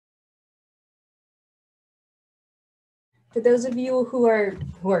For those of you who are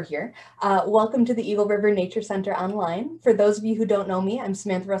here, welcome to the Eagle River Nature Center online. For those of you who don't know me, I'm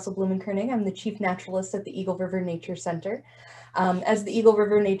Samantha Russell Blumenkernig. I'm the Chief Naturalist at the Eagle River Nature Center. As the Eagle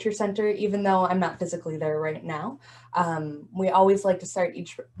River Nature Center, even though I'm not physically there right now, we always like to start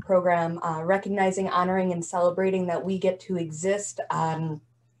each program recognizing, honoring, and celebrating that we get to exist on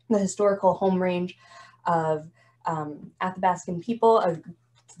the historical home range of Athabascan people,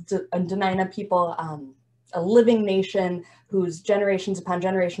 Dena'ina people, a living nation whose generations upon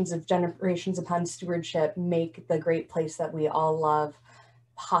stewardship make the great place that we all love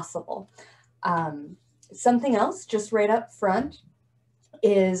possible. Something else just right up front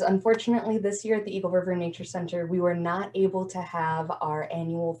is, unfortunately, this year at the Eagle River Nature Center, we were not able to have our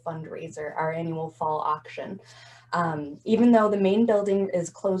annual fundraiser, our annual fall auction. Even though the main building is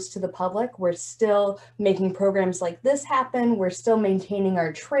closed to the public, we're still making programs like this happen. We're still maintaining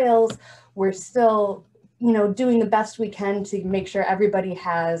our trails. We're still doing the best we can to make sure everybody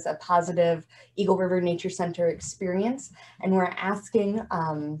has a positive Eagle River Nature Center experience. And we're asking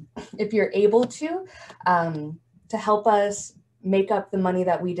if you're able to help us make up the money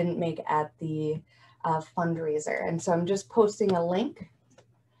that we didn't make at the fundraiser. And so I'm just posting a link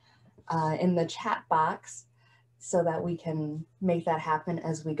in the chat box so that we can make that happen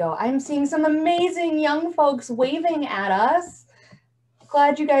as we go. I'm seeing some amazing young folks waving at us.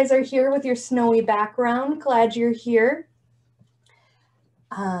 Glad you guys are here with your snowy background. Glad you're here.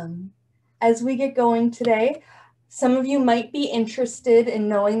 As we get going today, some of you might be interested in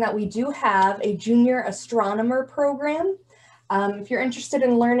knowing that we do have a junior astronomer program. If you're interested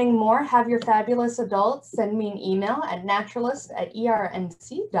in learning more, have your fabulous adults send me an email at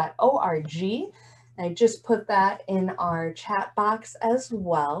naturalist@ernc.org. I just put that in our chat box as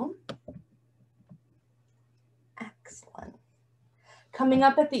well. Excellent. Coming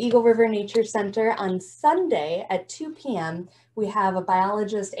up at the Eagle River Nature Center on Sunday at 2 p.m., we have a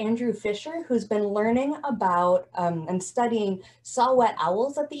biologist, Andrew Fisher, who's been learning about and studying saw-whet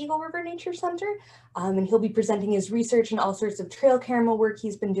owls at the Eagle River Nature Center. And he'll be presenting his research and all sorts of trail camera work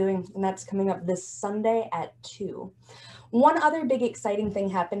he's been doing, and that's coming up this Sunday at 2. One other big exciting thing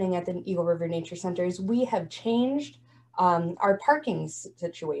happening at the Eagle River Nature Center is we have changed our parking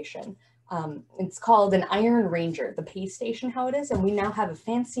situation. It's called an Iron Ranger, the pay station, how it is, and we now have a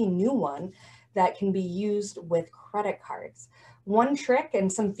fancy new one that can be used with credit cards. One trick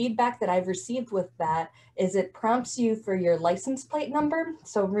and some feedback that I've received with that is it prompts you for your license plate number,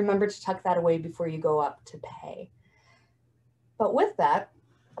 so remember to tuck that away before you go up to pay. But with that,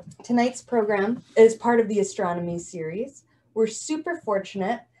 tonight's program is part of the Astronomy Series. We're super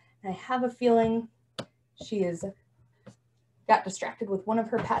fortunate, and I have a feeling she is got distracted with one of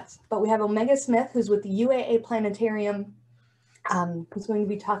her pets, but we have Omega Smith, who's with the UAA Planetarium, who's going to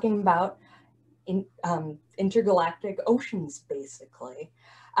be talking about intergalactic oceans, basically.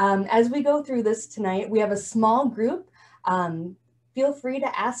 As we go through this tonight, we have a small group. Feel free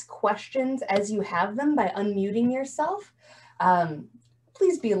to ask questions as you have them by unmuting yourself.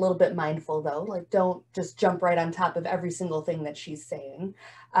 Please be a little bit mindful though, like don't just jump right on top of every single thing that she's saying.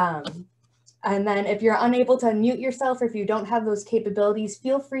 And then if you're unable to unmute yourself or if you don't have those capabilities,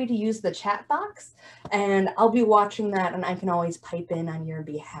 feel free to use the chat box and I'll be watching that and I can always pipe in on your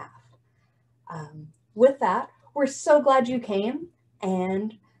behalf. With that, we're so glad you came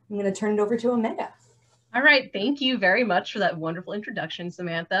and I'm going to turn it over to Omega. All right, thank you very much for that wonderful introduction,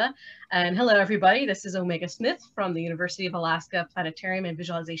 Samantha. And hello, everybody. This is Omega Smith from the University of Alaska Planetarium and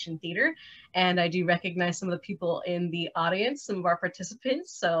Visualization Theater. And I do recognize some of the people in the audience, some of our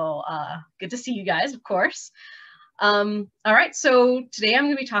participants. So good to see you guys, of course. All right, so today I'm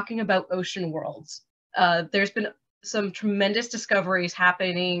going to be talking about ocean worlds. There's been some tremendous discoveries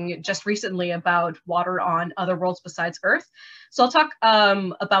happening just recently about water on other worlds besides Earth. So I'll talk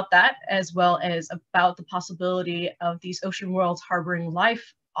about that as well as about the possibility of these ocean worlds harboring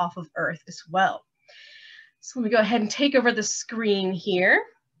life off of Earth as well. So let me go ahead and take over the screen here.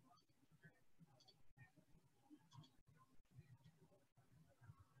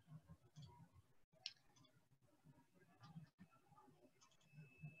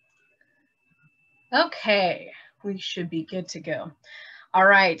 Okay. We should be good to go. All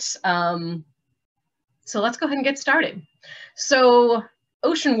right, so let's go ahead and get started. So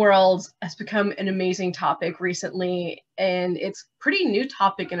ocean worlds has become an amazing topic recently, and it's a pretty new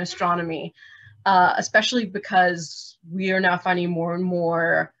topic in astronomy, especially because we are now finding more and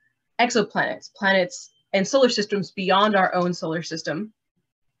more exoplanets, planets, and solar systems beyond our own solar system.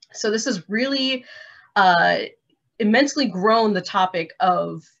 So this has really immensely grown the topic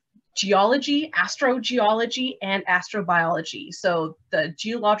of geology, astrogeology, and astrobiology. So the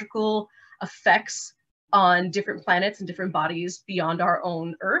geological effects on different planets and different bodies beyond our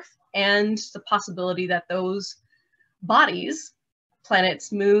own Earth, and the possibility that those bodies,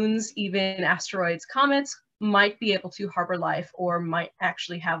 planets, moons, even asteroids, comets, might be able to harbor life or might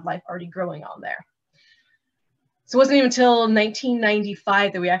actually have life already growing on there. So it wasn't even until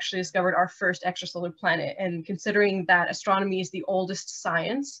 1995 that we actually discovered our first extrasolar planet. And considering that astronomy is the oldest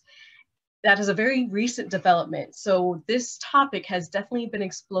science, that is a very recent development. So this topic has definitely been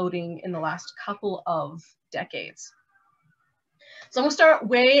exploding in the last couple of decades. So I'm gonna start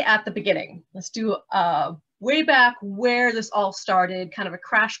way at the beginning. Let's do way back where this all started, kind of a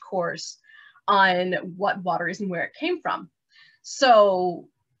crash course on what water is and where it came from. So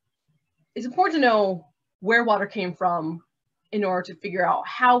it's important to know where water came from in order to figure out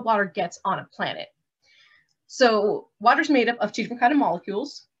how water gets on a planet. So water is made up of two different kinds of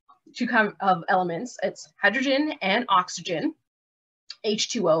molecules, two kinds of elements. It's hydrogen and oxygen,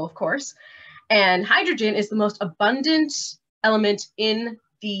 H2O, of course. And hydrogen is the most abundant element in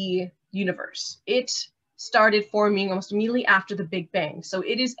the universe. It started forming almost immediately after the Big Bang. So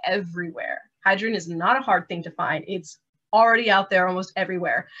it is everywhere. Hydrogen is not a hard thing to find. It's already out there almost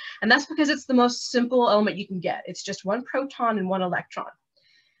everywhere. And that's because it's the most simple element you can get. It's just one proton and one electron.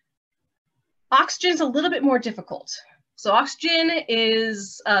 Oxygen is a little bit more difficult. So oxygen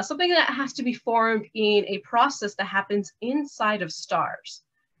is something that has to be formed in a process that happens inside of stars.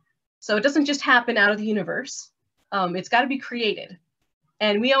 So it doesn't just happen out of the universe. It's got to be created.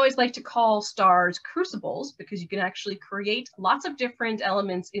 And we always like to call stars crucibles because you can actually create lots of different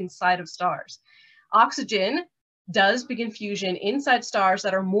elements inside of stars. Oxygen does begin fusion inside stars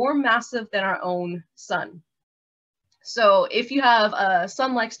that are more massive than our own sun. So if you have a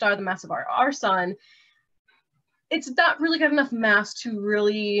sun-like star the mass of our sun, it's not really got enough mass to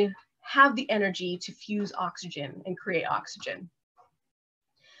really have the energy to fuse oxygen and create oxygen.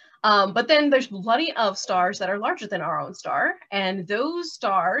 But then there's plenty of stars that are larger than our own star. And those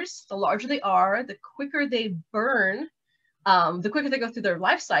stars, the larger they are, the quicker they burn, the quicker they go through their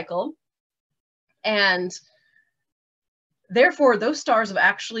life cycle. And therefore, those stars have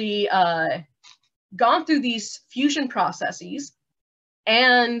actually gone through these fusion processes.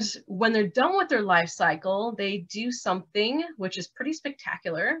 And when they're done with their life cycle, they do something which is pretty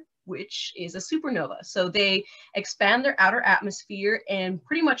spectacular, which is a supernova. So they expand their outer atmosphere and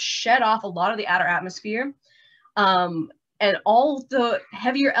pretty much shed off a lot of the outer atmosphere. And all the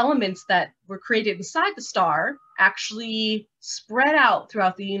heavier elements that were created inside the star actually spread out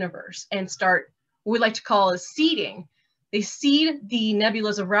throughout the universe and start what we like to call as seeding. They seed the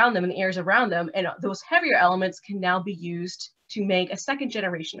nebulas around them and the airs around them, and those heavier elements can now be used to make a second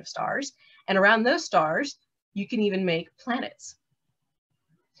generation of stars. And around those stars, you can even make planets.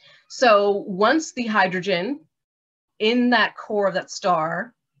 So once the hydrogen in that core of that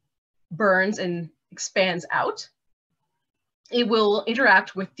star burns and expands out, it will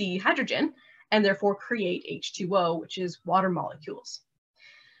interact with the hydrogen and therefore create H2O, which is water molecules.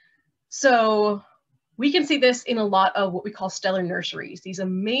 So we can see this in a lot of what we call stellar nurseries, these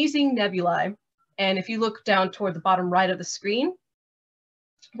amazing nebulae. And if you look down toward the bottom right of the screen,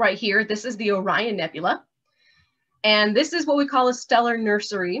 right here, this is the Orion Nebula. And this is what we call a stellar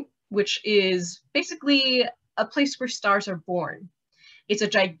nursery, which is basically a place where stars are born. It's a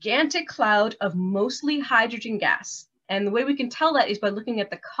gigantic cloud of mostly hydrogen gas. And the way we can tell that is by looking at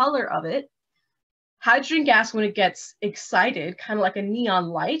the color of it. Hydrogen gas, when it gets excited, kind of like a neon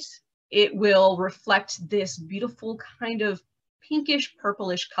light, it will reflect this beautiful kind of pinkish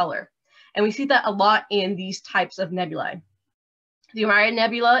purplish color. And we see that a lot in these types of nebulae. The Orion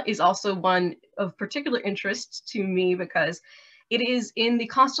Nebula is also one of particular interest to me because it is in the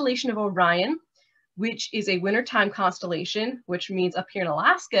constellation of Orion, which is a wintertime constellation, which means up here in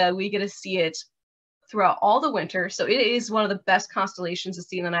Alaska, we get to see it throughout all the winter. So it is one of the best constellations to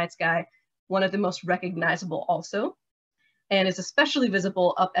see in the night sky, one of the most recognizable also. And it's especially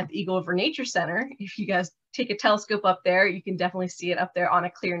visible up at the Eagle River Nature Center. If you guys take a telescope up there, you can definitely see it up there on a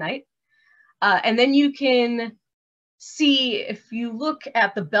clear night. And then you can see, if you look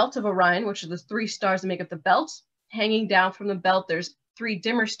at the belt of Orion, which are the three stars that make up the belt, hanging down from the belt, there's three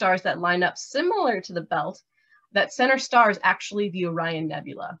dimmer stars that line up similar to the belt. That center star is actually the Orion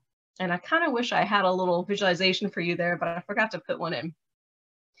Nebula. And I kind of wish I had a little visualization for you there, but I forgot to put one in.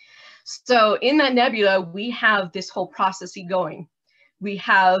 So in that nebula, we have this whole process going. We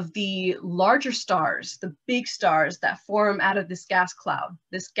have the larger stars, the big stars that form out of this gas cloud.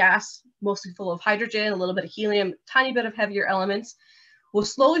 This gas, mostly full of hydrogen, a little bit of helium, tiny bit of heavier elements, will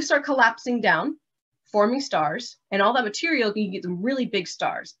slowly start collapsing down, forming stars, and all that material, you can get some really big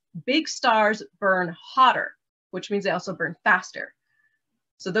stars. Big stars burn hotter, which means they also burn faster.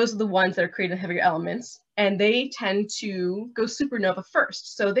 So those are the ones that are creating heavier elements, and they tend to go supernova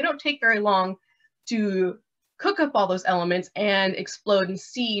first. So they don't take very long to cook up all those elements and explode and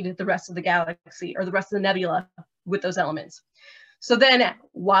seed the rest of the galaxy or the rest of the nebula with those elements. So then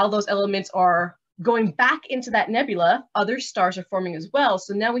while those elements are going back into that nebula, other stars are forming as well.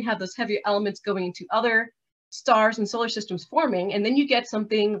 So now we have those heavier elements going into other stars and solar systems forming, and then you get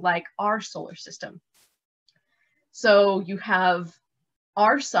something like our solar system. So you have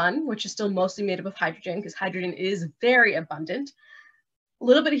our sun, which is still mostly made up of hydrogen, because hydrogen is very abundant, a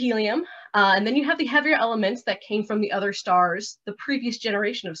little bit of helium, and then you have the heavier elements that came from the other stars, the previous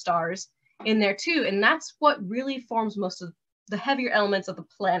generation of stars in there too, and that's what really forms most of the heavier elements of the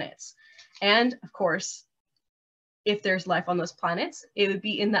planets. And of course, if there's life on those planets, it would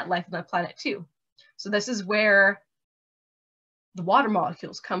be in that life on that planet too. So this is where the water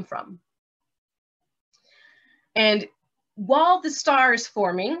molecules come from. And while the star is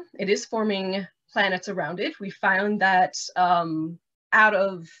forming, it is forming planets around it. We found that out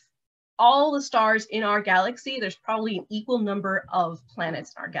of all the stars in our galaxy, there's probably an equal number of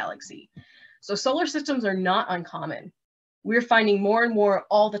planets in our galaxy. So solar systems are not uncommon. We're finding more and more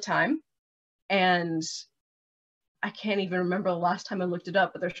all the time. And I can't even remember the last time I looked it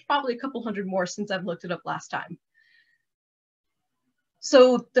up, but there's probably a couple hundred more since I've looked it up last time.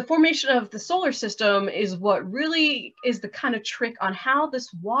 So the formation of the solar system is what really is the kind of trick on how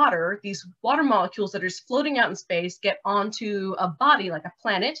this water, these water molecules that are just floating out in space, get onto a body like a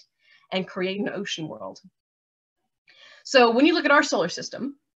planet and create an ocean world. So when you look at our solar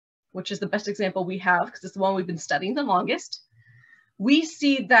system, which is the best example we have because it's the one we've been studying the longest, we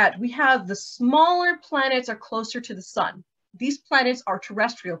see that we have the smaller planets are closer to the sun. These planets are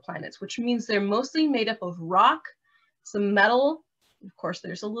terrestrial planets, which means they're mostly made up of rock, some metal, of course,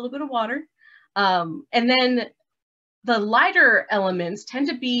 there's a little bit of water. And then the lighter elements tend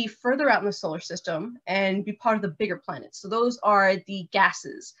to be further out in the solar system and be part of the bigger planets. So those are the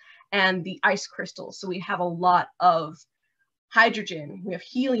gases and the ice crystals. So we have a lot of hydrogen, we have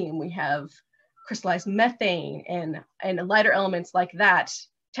helium, we have crystallized methane, and lighter elements like that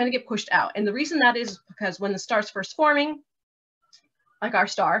tend to get pushed out. And the reason that is because when the star's first forming, like our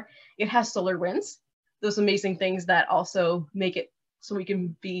star, it has solar winds, those amazing things that also make it so we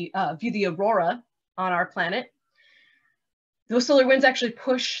can view the aurora on our planet. Those solar winds actually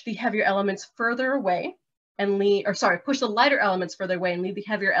push the heavier elements further away and push the lighter elements further away and leave the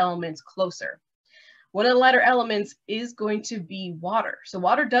heavier elements closer. One of the lighter elements is going to be water. So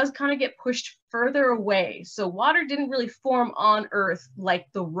water does kind of get pushed further away. So water didn't really form on Earth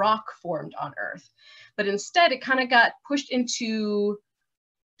like the rock formed on Earth, but instead it kind of got pushed into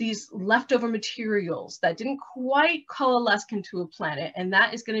these leftover materials that didn't quite coalesce into a planet, and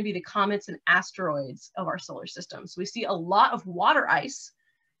that is going to be the comets and asteroids of our solar system. So we see a lot of water ice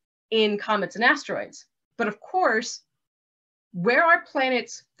in comets and asteroids. But of course, where our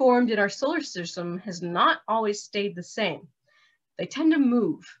planets formed in our solar system has not always stayed the same. They tend to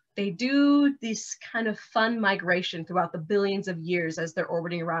move. They do this kind of fun migration throughout the billions of years as they're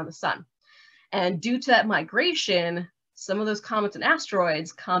orbiting around the sun. And due to that migration, some of those comets and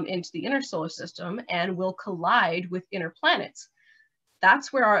asteroids come into the inner solar system and will collide with inner planets.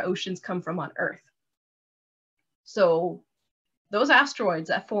 That's where our oceans come from on Earth. So those asteroids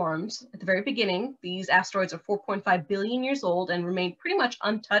that formed at the very beginning, these asteroids are 4.5 billion years old and remain pretty much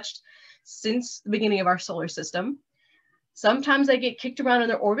untouched since the beginning of our solar system. Sometimes they get kicked around in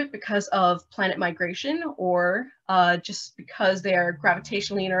their orbit because of planet migration or just because they are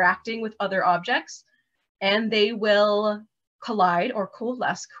gravitationally interacting with other objects. And they will collide or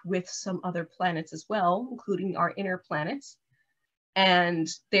coalesce with some other planets as well, including our inner planets. And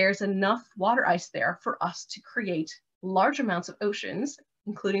there's enough water ice there for us to create large amounts of oceans,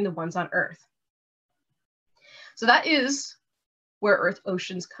 including the ones on Earth. So that is where Earth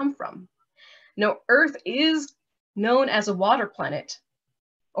oceans come from. Now, Earth is known as a water planet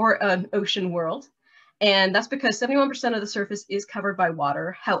or an ocean world. And that's because 71% of the surface is covered by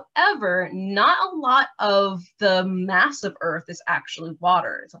water. However, not a lot of the mass of Earth is actually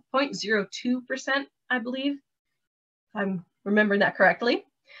water. It's 0.02%, I believe, if I'm remembering that correctly.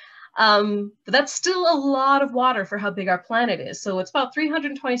 But that's still a lot of water for how big our planet is. So it's about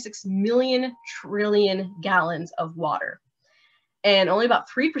 326 million trillion gallons of water. And only about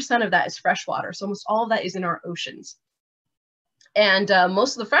 3% of that is fresh water. So almost all of that is in our oceans. And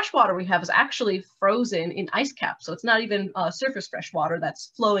most of the fresh water we have is actually frozen in ice caps. So it's not even surface fresh water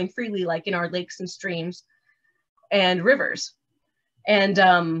that's flowing freely like in our lakes and streams and rivers. And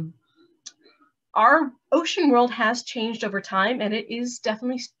our ocean world has changed over time, and it is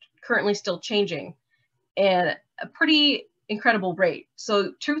definitely currently still changing. And a pretty incredible rate.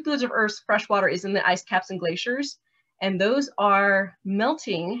 So 2/3 of Earth's fresh water is in the ice caps and glaciers, and those are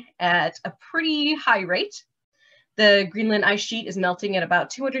melting at a pretty high rate. The Greenland ice sheet is melting at about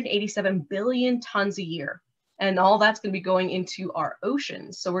 287 billion tons a year. And all that's going to be going into our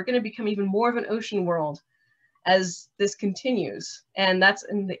oceans. So we're going to become even more of an ocean world as this continues. And that's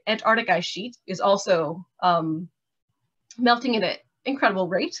in the Antarctic ice sheet is also melting at an incredible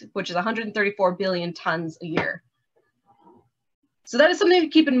rate, which is 134 billion tons a year. So that is something to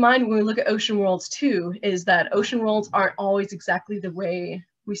keep in mind when we look at ocean worlds too, is that ocean worlds aren't always exactly the way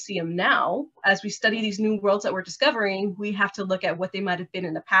we see them now. As we study these new worlds that we're discovering, we have to look at what they might have been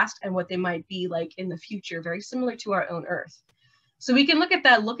in the past and what they might be like in the future, very similar to our own Earth. So we can look at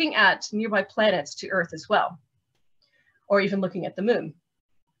that looking at nearby planets to Earth as well, or even looking at the moon.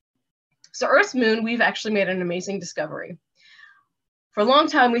 So Earth's moon, we've actually made an amazing discovery. For a long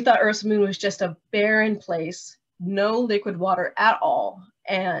time, we thought Earth's moon was just a barren place, no liquid water at all,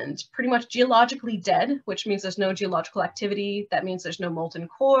 and pretty much geologically dead, which means there's no geological activity. That means there's no molten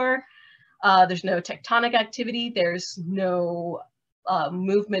core, there's no tectonic activity, there's no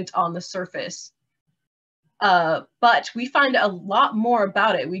movement on the surface. But we find a lot more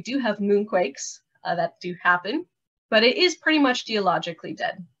about it. We do have moonquakes that do happen, but it is pretty much geologically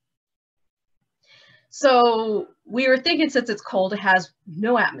dead. So we were thinking, since it's cold, it has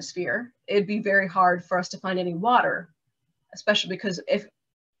no atmosphere, it'd be very hard for us to find any water, especially because if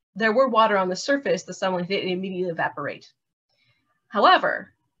there were water on the surface, the sunlight didn't immediately evaporate.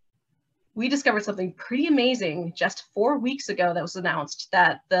 However, we discovered something pretty amazing just 4 weeks ago that was announced,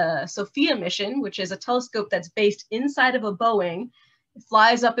 that the SOFIA mission, which is a telescope that's based inside of a Boeing,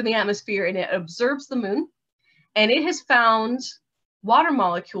 flies up in the atmosphere and it observes the moon, and it has found water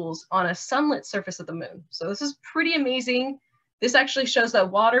molecules on a sunlit surface of the moon. So this is pretty amazing. This actually shows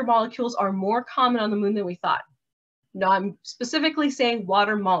that water molecules are more common on the moon than we thought. Now, I'm specifically saying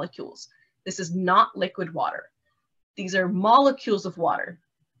water molecules. This is not liquid water. These are molecules of water.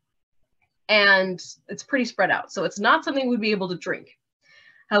 And it's pretty spread out. So it's not something we'd be able to drink.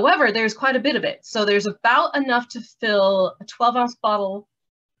 However, there's quite a bit of it. So there's about enough to fill a 12-ounce bottle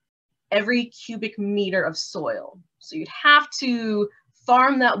every cubic meter of soil. So you'd have to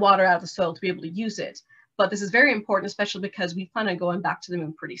farm that water out of the soil to be able to use it. But this is very important, especially because we plan on going back to the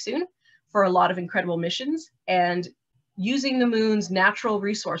moon pretty soon for a lot of incredible missions. And using the moon's natural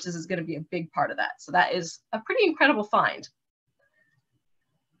resources is going to be a big part of that. So that is a pretty incredible find.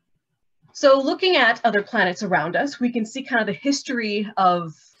 So looking at other planets around us, we can see kind of the history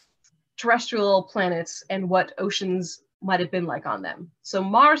of terrestrial planets and what oceans might have been like on them. So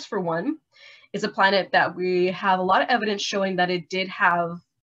Mars, for one, is a planet that we have a lot of evidence showing that it did have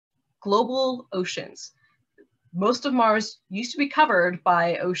global oceans. Most of Mars used to be covered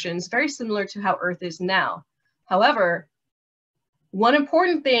by oceans, very similar to how Earth is now. However, one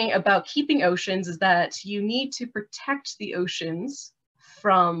important thing about keeping oceans is that you need to protect the oceans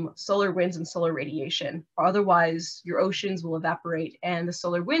from solar winds and solar radiation, or otherwise your oceans will evaporate and the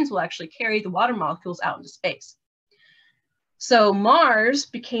solar winds will actually carry the water molecules out into space. So Mars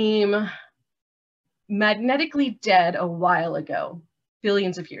became magnetically dead a while ago,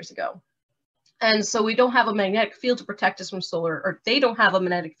 billions of years ago. And so we don't have a magnetic field to protect us from solar, or they don't have a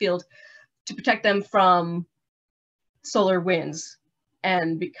magnetic field to protect them from solar winds.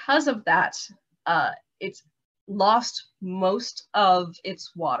 And because of that, it's lost most of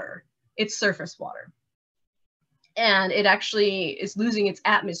its water, its surface water. And it actually is losing its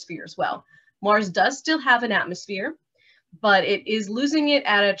atmosphere as well. Mars does still have an atmosphere, but it is losing it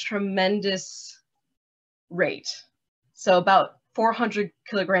at a tremendous rate. So about 400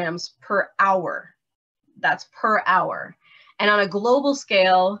 kilograms per hour. That's per hour. And on a global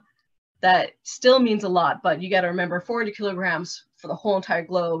scale, that still means a lot, but you got to remember 400 kilograms for the whole entire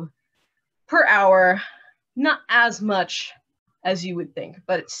globe per hour, not as much as you would think,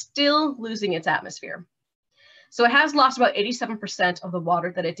 but it's still losing its atmosphere. So it has lost about 87% of the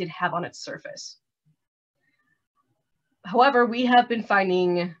water that it did have on its surface. However, we have been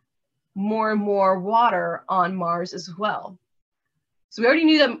finding more and more water on Mars as well. So we already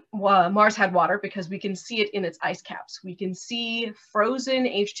knew that Mars had water because we can see it in its ice caps. We can see frozen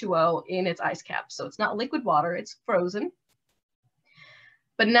H2O in its ice caps. So it's not liquid water, it's frozen.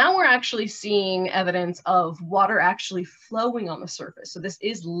 But now we're actually seeing evidence of water actually flowing on the surface. So this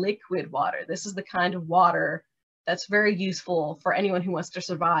is liquid water. This is the kind of water that's very useful for anyone who wants to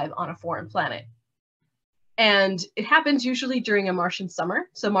survive on a foreign planet. And it happens usually during a Martian summer.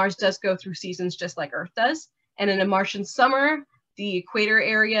 So Mars does go through seasons just like Earth does. And in a Martian summer, the equator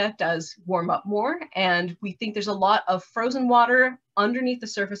area does warm up more. And we think there's a lot of frozen water underneath the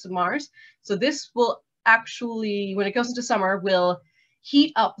surface of Mars. So this will actually, when it goes into summer, will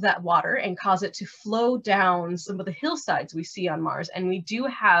heat up that water and cause it to flow down some of the hillsides we see on Mars. And we do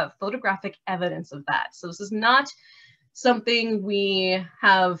have photographic evidence of that. So this is not something we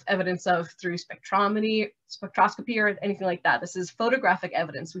have evidence of through spectroscopy or anything like that. This is photographic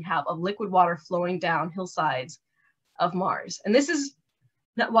evidence we have of liquid water flowing down hillsides of Mars. And this is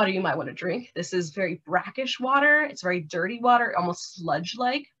not water you might want to drink. This is very brackish water. It's very dirty water, almost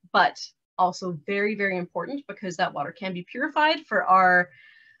sludge-like, but also very, very important because that water can be purified for our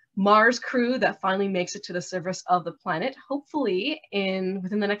Mars crew that finally makes it to the surface of the planet, hopefully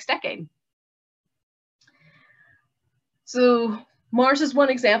within the next decade. So Mars is one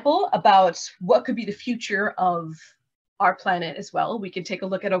example about what could be the future of our planet as well. We could take a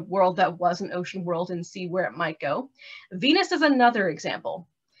look at a world that was an ocean world and see where it might go. Venus is another example.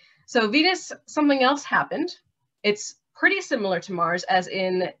 So Venus, something else happened. It's pretty similar to Mars, as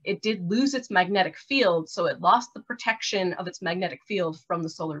in it did lose its magnetic field, so it lost the protection of its magnetic field from the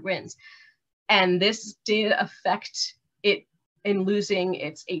solar winds. And this did affect it in losing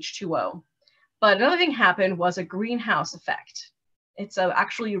its H2O. But another thing happened was a greenhouse effect. It's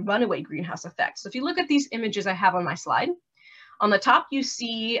actually a runaway greenhouse effect. So if you look at these images I have on my slide, on the top you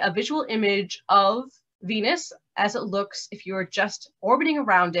see a visual image of Venus as it looks if you're just orbiting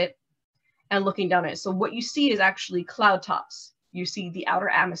around it and looking down at it. So what you see is actually cloud tops. You see the outer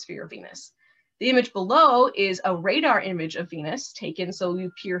atmosphere of Venus. The image below is a radar image of Venus taken so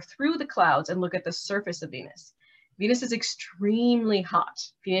you peer through the clouds and look at the surface of Venus. Venus is extremely hot.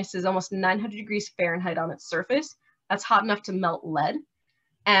 Venus is almost 900 degrees Fahrenheit on its surface. That's hot enough to melt lead.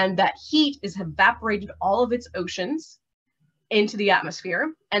 And that heat has evaporated all of its oceans into the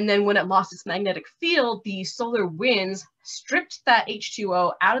atmosphere. And then when it lost its magnetic field, the solar winds stripped that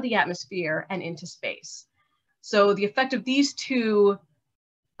H2O out of the atmosphere and into space. So the effect of these two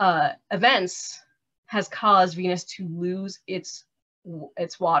events has caused Venus to lose its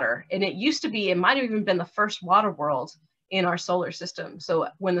water. And it used to be, it might have even been the first water world in our solar system. So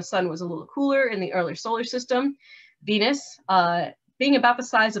when the sun was a little cooler in the earlier solar system, Venus, being about the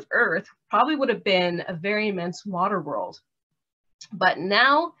size of Earth, probably would have been a very immense water world. But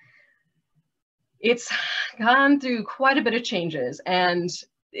now it's gone through quite a bit of changes, and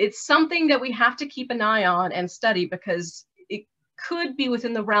it's something that we have to keep an eye on and study because it could be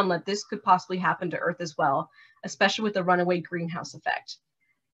within the realm that this could possibly happen to Earth as well, especially with the runaway greenhouse effect.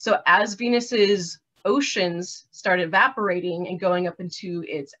 So as Venus's oceans start evaporating and going up into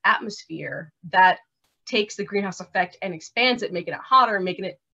its atmosphere, that takes the greenhouse effect and expands it, making it hotter, making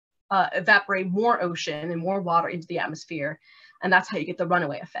it evaporate more ocean and more water into the atmosphere. And that's how you get the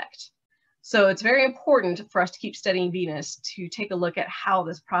runaway effect. So it's very important for us to keep studying Venus to take a look at how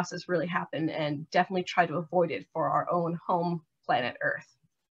this process really happened and definitely try to avoid it for our own home planet Earth.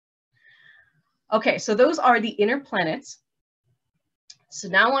 Okay, so those are the inner planets. So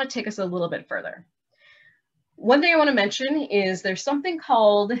now I want to take us a little bit further. One thing I want to mention is there's something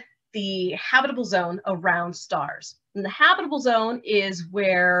called the habitable zone around stars. And the habitable zone is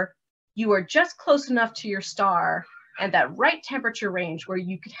where you are just close enough to your star and that right temperature range where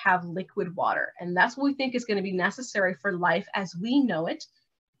you could have liquid water. And that's what we think is going to be necessary for life as we know it.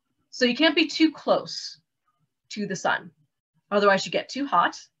 So you can't be too close to the sun. Otherwise you get too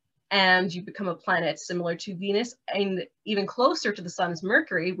hot and you become a planet similar to Venus. And even closer to the sun is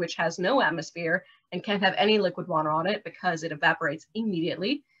Mercury, which has no atmosphere and can't have any liquid water on it because it evaporates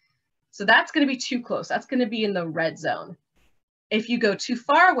immediately. So that's going to be too close. That's going to be in the red zone. If you go too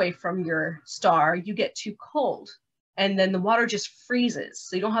far away from your star, you get too cold. And then the water just freezes.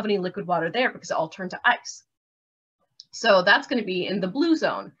 So you don't have any liquid water there because it all turned to ice. So that's going to be in the blue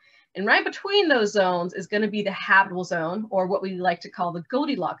zone. And right between those zones is going to be the habitable zone, or what we like to call the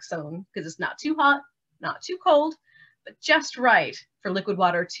Goldilocks zone, because it's not too hot, not too cold, but just right for liquid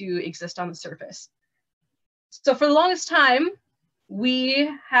water to exist on the surface. So for the longest time, we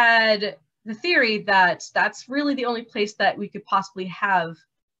had the theory that that's really the only place that we could possibly have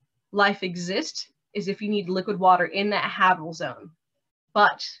life exist is if you need liquid water in that habitable zone.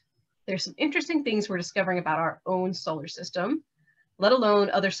 But there's some interesting things we're discovering about our own solar system, let alone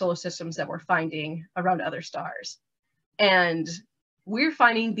other solar systems that we're finding around other stars. And we're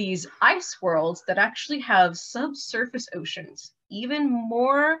finding these ice worlds that actually have subsurface oceans, even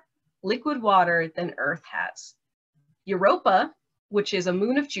more liquid water than Earth has. Europa, which is a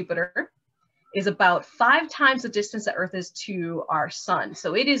moon of Jupiter, is about 5 times the distance that Earth is to our sun.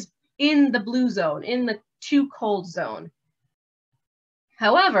 So it is in the blue zone, in the too cold zone.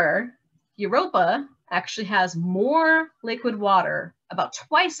 However, Europa actually has more liquid water, about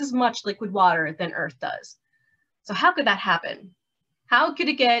twice as much liquid water than Earth does. So how could that happen? How could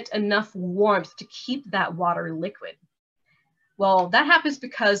it get enough warmth to keep that water liquid? Well, that happens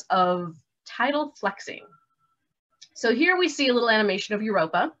because of tidal flexing. So here we see a little animation of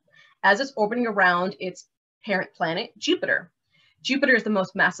Europa as it's orbiting around its parent planet, Jupiter. Jupiter is the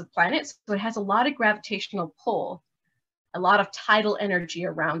most massive planet, so it has a lot of gravitational pull, a lot of tidal energy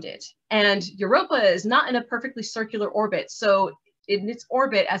around it. And Europa is not in a perfectly circular orbit. So in its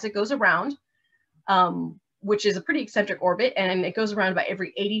orbit, as it goes around, which is a pretty eccentric orbit, and it goes around about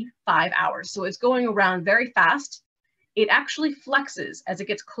every 85 hours. So it's going around very fast. It actually flexes as it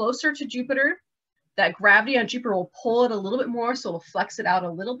gets closer to Jupiter. That gravity on Jupiter will pull it a little bit more, so it'll flex it out a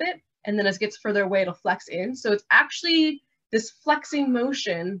little bit. And then as it gets further away, it'll flex in. So it's actually this flexing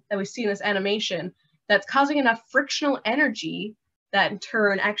motion that we see in this animation that's causing enough frictional energy that in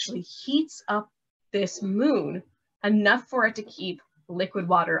turn actually heats up this moon enough for it to keep liquid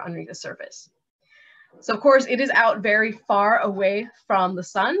water underneath the surface. So of course it is out very far away from the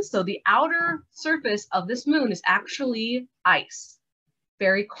sun. So the outer surface of this moon is actually ice,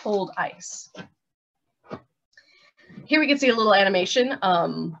 very cold ice. Here we can see a little animation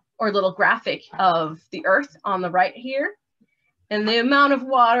or a little graphic of the Earth on the right here, and the amount of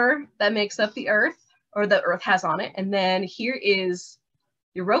water that makes up the Earth, or the Earth has on it. And then here is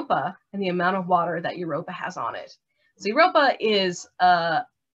Europa and the amount of water that Europa has on it. So Europa is a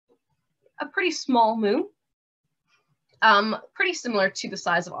pretty small moon, pretty similar to the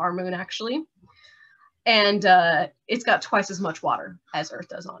size of our moon actually. And it's got twice as much water as Earth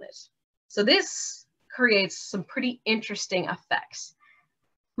does on it. So this creates some pretty interesting effects.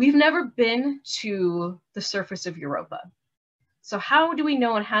 We've never been to the surface of Europa. So how do we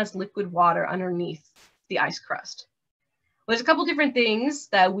know it has liquid water underneath the ice crust? Well, there's a couple different things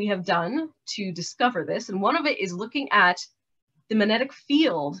that we have done to discover this. And one of it is looking at the magnetic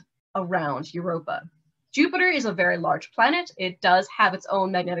field around Europa. Jupiter is a very large planet. It does have its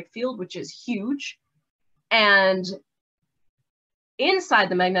own magnetic field, which is huge. And inside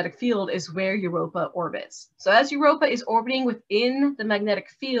the magnetic field is where Europa orbits. So as Europa is orbiting within the magnetic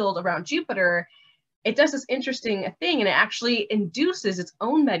field around Jupiter, it does this interesting thing, and it actually induces its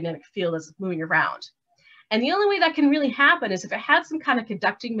own magnetic field as it's moving around. And the only way that can really happen is if it had some kind of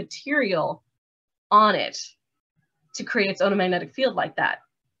conducting material on it to create its own magnetic field like that.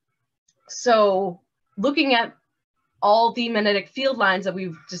 So looking at all the magnetic field lines that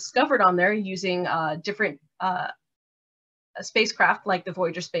we've discovered on there using different spacecraft like the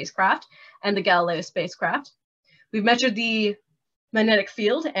Voyager spacecraft and the Galileo spacecraft, we've measured the magnetic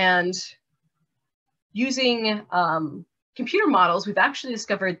field, and using computer models, we've actually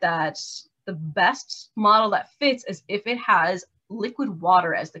discovered that the best model that fits is if it has liquid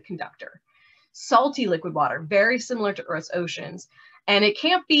water as the conductor. Salty liquid water, very similar to Earth's oceans. And it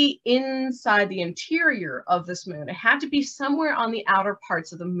can't be inside the interior of this moon. It had to be somewhere on the outer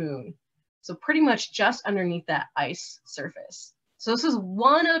parts of the moon. So pretty much just underneath that ice surface. So this is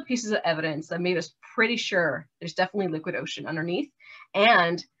one of the pieces of evidence that made us pretty sure there's definitely liquid ocean underneath,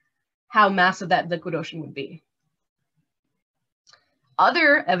 and how massive that liquid ocean would be.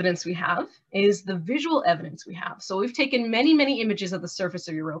 Other evidence we have is the visual evidence we have. So we've taken many, many images of the surface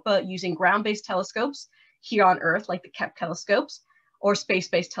of Europa using ground-based telescopes here on Earth, like the Keck telescopes, or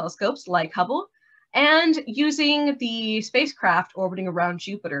space-based telescopes like Hubble, and using the spacecraft orbiting around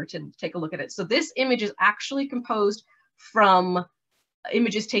Jupiter to take a look at it. So this image is actually composed from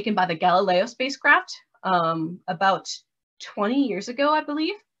images taken by the Galileo spacecraft about 20 years ago, I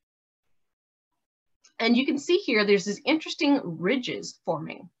believe. And you can see here, there's these interesting ridges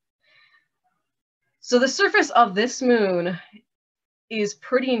forming. So the surface of this moon is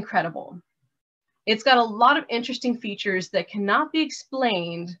pretty incredible. It's got a lot of interesting features that cannot be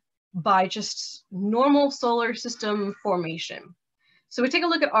explained by just normal solar system formation. So we take a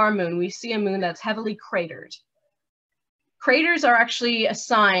look at our moon, we see a moon that's heavily cratered. Craters are actually a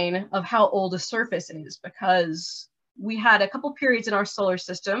sign of how old a surface is, because we had a couple periods in our solar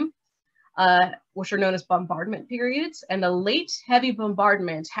system which are known as bombardment periods. And the late heavy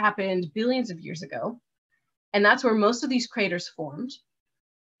bombardment happened billions of years ago. And that's where most of these craters formed.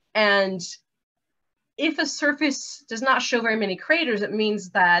 And if a surface does not show very many craters, it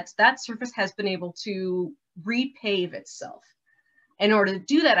means that that surface has been able to repave itself. In order to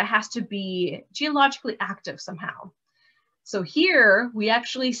do that, it has to be geologically active somehow. So here we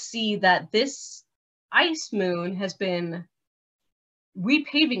actually see that this ice moon has been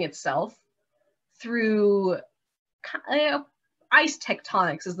repaving itself through ice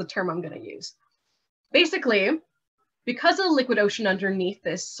tectonics is the term I'm going to use. Basically, because of the liquid ocean underneath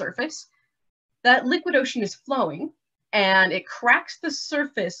this surface, that liquid ocean is flowing and it cracks the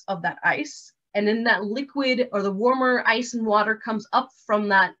surface of that ice And then that liquid or the warmer ice and water comes up from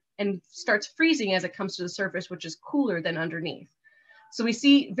that and starts freezing as it comes to the surface, which is cooler than underneath. So we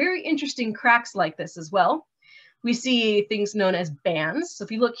see very interesting cracks like this as well. We see things known as bands. So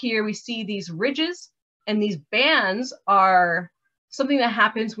if you look here, we see these ridges, and these bands are something that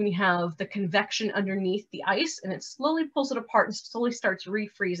happens when you have the convection underneath the ice, and it slowly pulls it apart and slowly starts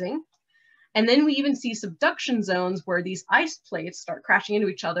refreezing. And then we even see subduction zones where these ice plates start crashing into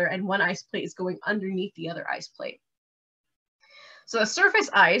each other, and one ice plate is going underneath the other ice plate. So the surface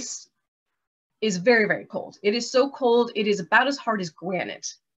ice is very, very cold. It is so cold, it is about as hard as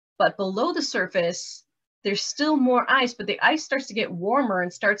granite. But below the surface, there's still more ice, but the ice starts to get warmer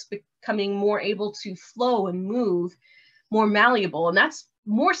and starts becoming more able to flow and move, more malleable. And that's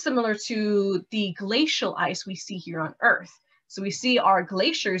more similar to the glacial ice we see here on Earth. So we see our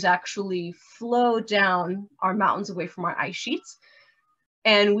glaciers actually flow down our mountains away from our ice sheets.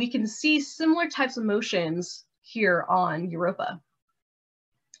 And we can see similar types of motions here on Europa.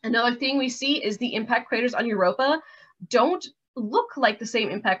 Another thing we see is the impact craters on Europa don't look like the same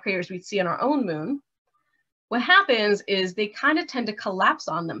impact craters we'd see on our own moon. What happens is they kind of tend to collapse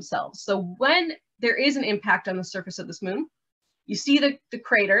on themselves. So when there is an impact on the surface of this moon, you see the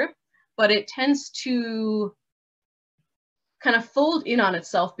crater, but it tends to kind of fold in on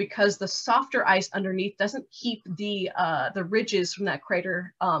itself because the softer ice underneath doesn't keep the ridges from that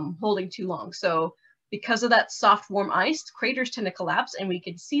crater holding too long. So because of that soft, warm ice, craters tend to collapse, and we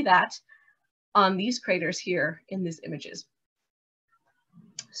can see that on these craters here in these images.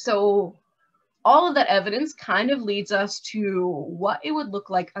 So all of that evidence kind of leads us to what it would look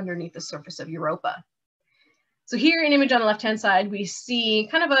like underneath the surface of Europa. So here in image on the left-hand side, we see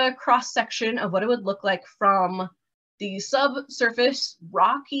kind of a cross-section of what it would look like from the subsurface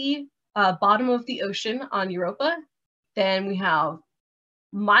rocky bottom of the ocean on Europa. Then we have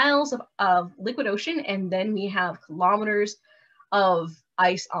miles of liquid ocean, and then we have kilometers of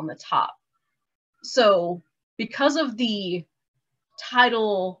ice on the top. So because of the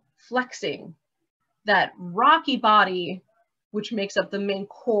tidal flexing, that rocky body, which makes up the main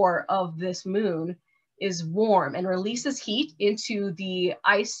core of this moon, is warm and releases heat into the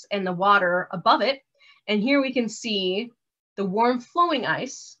ice and the water above it. And here we can see the warm flowing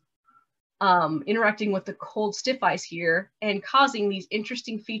ice interacting with the cold stiff ice here and causing these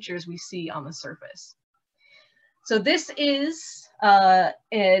interesting features we see on the surface. So this is an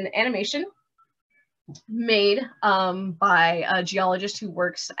animation made by a geologist who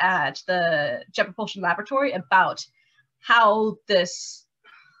works at the Jet Propulsion Laboratory about how this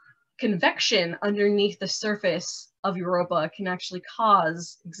convection underneath the surface of Europa can actually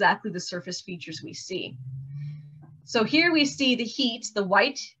cause exactly the surface features we see. So here we see the heat. The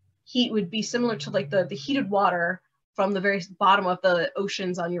white heat would be similar to like the heated water from the very bottom of the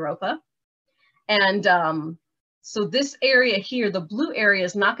oceans on Europa. And so this area here, the blue area,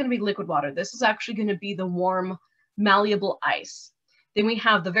 is not going to be liquid water. This is actually going to be the warm, malleable ice. Then we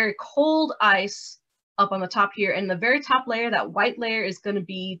have the very cold ice up on the top here, and the very top layer, that white layer, is going to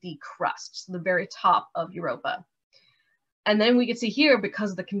be the crust, so the very top of Europa. And then we can see here,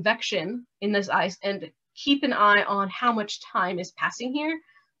 because of the convection in this ice, and keep an eye on how much time is passing here.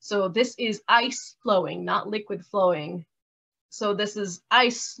 So this is ice flowing, not liquid flowing. So this is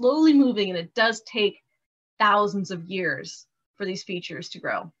ice slowly moving, and it does take thousands of years for these features to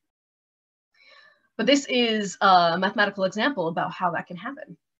grow. But this is a mathematical example about how that can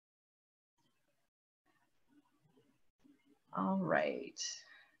happen. All right,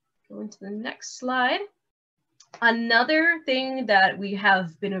 go into the next slide. Another thing that we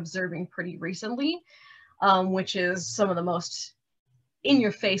have been observing pretty recently, which is some of the most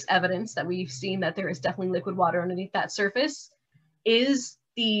in-your-face evidence that we've seen that there is definitely liquid water underneath that surface, is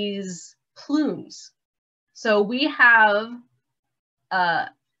these plumes. So we have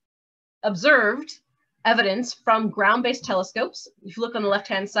observed evidence from ground-based telescopes. If you look on the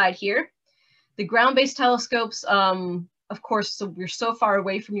left-hand side here, the ground-based telescopes, of course, so we're so far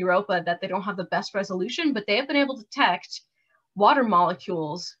away from Europa that they don't have the best resolution, but they have been able to detect water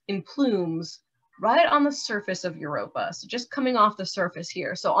molecules in plumes right on the surface of Europa. So just coming off the surface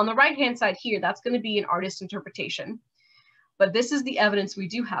here. So on the right-hand side here, that's going to be an artist's interpretation. But this is the evidence we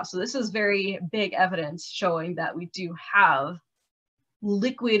do have. So this is very big evidence showing that we do have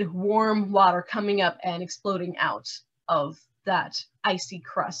liquid, warm water coming up and exploding out of that icy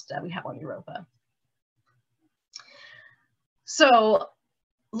crust that we have on Europa. So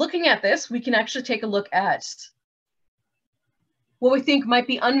looking at this, we can actually take a look at what we think might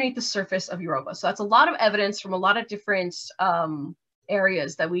be underneath the surface of Europa. So that's a lot of evidence from a lot of different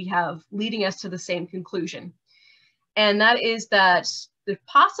areas that we have leading us to the same conclusion. And that is that there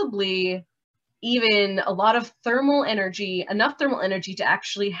possibly even a lot of thermal energy, enough thermal energy to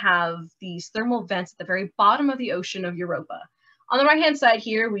actually have these thermal vents at the very bottom of the ocean of Europa. On the right-hand side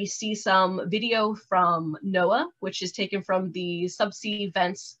here, we see some video from NOAA, which is taken from the subsea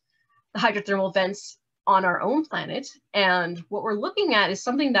vents, the hydrothermal vents on our own planet. And what we're looking at is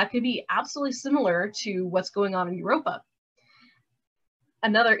something that could be absolutely similar to what's going on in Europa.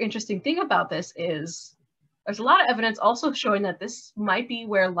 Another interesting thing about this is there's a lot of evidence also showing that this might be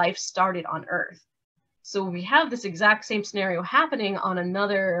where life started on Earth. So we have this exact same scenario happening on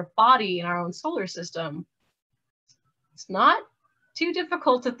another body in our own solar system. It's not too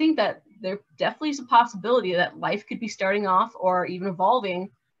difficult to think that there definitely is a possibility that life could be starting off or even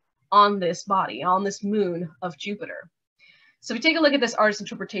evolving on this body, on this moon of Jupiter. So if we take a look at this artist's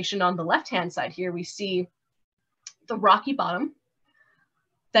interpretation on the left-hand side here, we see the rocky bottom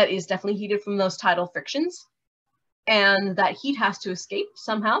that is definitely heated from those tidal frictions, and that heat has to escape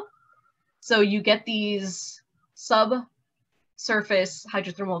somehow. So you get these subsurface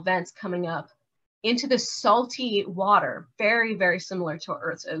hydrothermal vents coming up into the salty water, very, very similar to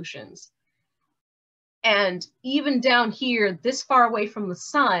Earth's oceans. And even down here, this far away from the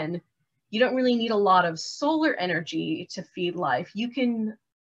sun, you don't really need a lot of solar energy to feed life. You can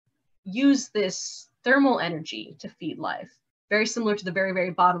use this thermal energy to feed life, very similar to the very,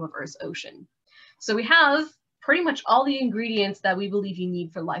 very bottom of Earth's ocean. So we have pretty much all the ingredients that we believe you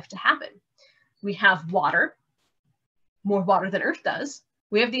need for life to happen. We have water, more water than Earth does.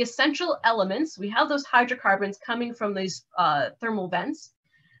 We have the essential elements. We have those hydrocarbons coming from these thermal vents.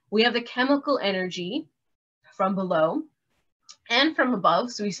 We have the chemical energy from below and from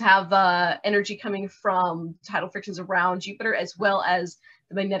above. So we have energy coming from tidal frictions around Jupiter, as well as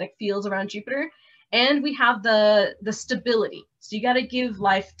the magnetic fields around Jupiter. And we have the stability. So you got to give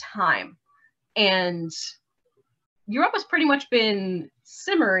life time. And Europa's pretty much been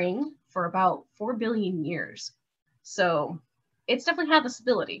simmering for about 4 billion years. So it's definitely had the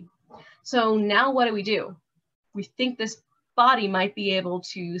stability. So now what do? We think this body might be able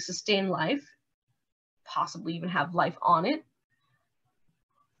to sustain life, possibly even have life on it.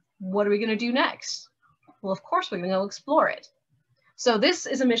 What are we going to do next? Well, of course, we're going to go explore it. So this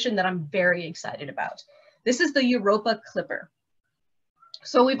is a mission that I'm very excited about. This is the Europa Clipper.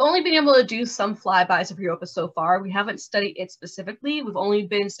 So we've only been able to do some flybys of Europa so far. We haven't studied it specifically. We've only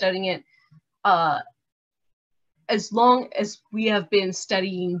been studying it as long as we have been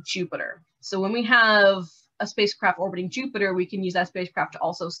studying Jupiter. So when we have a spacecraft orbiting Jupiter, we can use that spacecraft to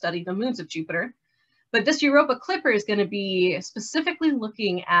also study the moons of Jupiter. But this Europa Clipper is going to be specifically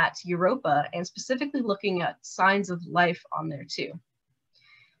looking at Europa and specifically looking at signs of life on there too.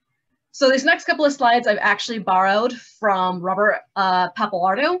 So these next couple of slides I've actually borrowed from Robert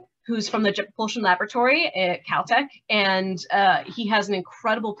Pappalardo, who's from the Jet Propulsion Laboratory at Caltech, and he has an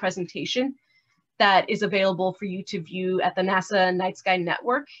incredible presentation that is available for you to view at the NASA Night Sky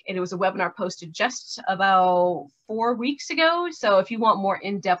Network. And it was a webinar posted just about 4 weeks ago. So if you want more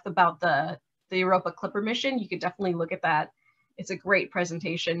in-depth about the Europa Clipper mission, you could definitely look at that. It's a great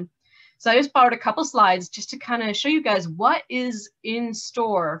presentation. So I just borrowed a couple slides just to kind of show you guys what is in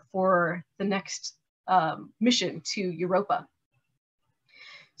store for the next mission to Europa.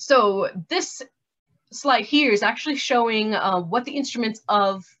 So this slide here is actually showing what the instruments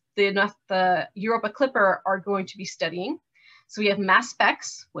of the Europa Clipper are going to be studying. So we have mass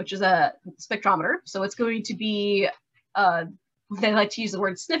specs, which is a spectrometer. So it's going to be, they like to use the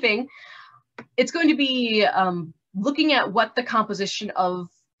word sniffing. It's going to be looking at what the composition of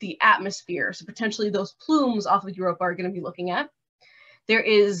the atmosphere, so potentially those plumes off of Europa, are going to be looking at. There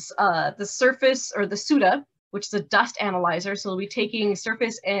is the surface, or the SUDA, which is a dust analyzer. So we'll be taking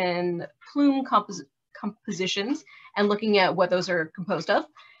surface and plume compositions and looking at what those are composed of.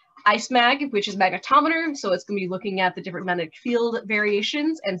 IceMag, which is magnetometer, so it's going to be looking at the different magnetic field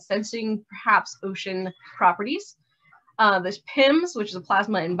variations and sensing perhaps ocean properties. There's PIMS, which is a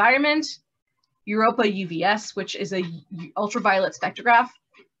plasma environment. Europa UVS, which is a ultraviolet spectrograph.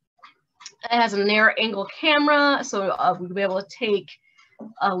 It has a narrow angle camera, so we'll be able to take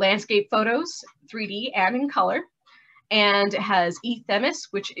landscape photos, 3D and in color. And it has eThemis,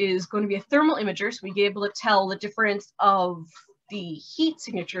 which is going to be a thermal imager, so we'll be able to tell the difference of the heat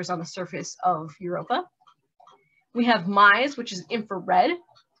signatures on the surface of Europa. We have MISE, which is infrared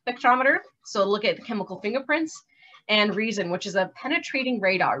spectrometer, so look at the chemical fingerprints. And REASON, which is a penetrating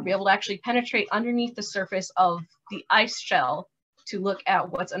radar. We'll be able to actually penetrate underneath the surface of the ice shell to look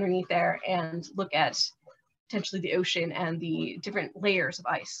at what's underneath there and look at potentially the ocean and the different layers of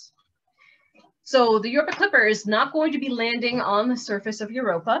ice. So the Europa Clipper is not going to be landing on the surface of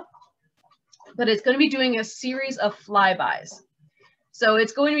Europa, but it's going to be doing a series of flybys. So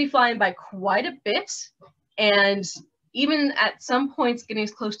it's going to be flying by quite a bit, and even at some points getting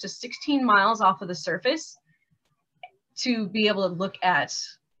as close to 16 miles off of the surface to be able to look at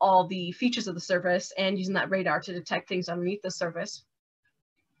all the features of the surface and using that radar to detect things underneath the surface.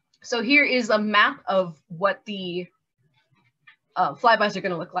 So here is a map of what the flybys are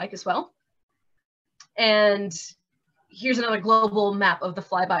going to look like as well. And here's another global map of the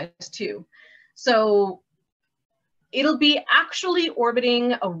flybys too. So it'll be actually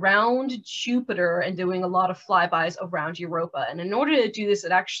orbiting around Jupiter and doing a lot of flybys around Europa. And in order to do this,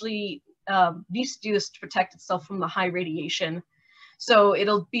 it actually needs to do this to protect itself from the high radiation. So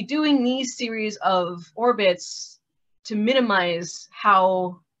it'll be doing these series of orbits to minimize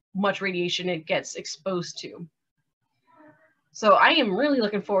how much radiation it gets exposed to. So I am really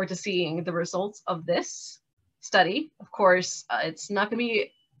looking forward to seeing the results of this study. Of course, it's not going to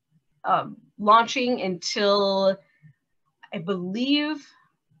be launching until, I believe,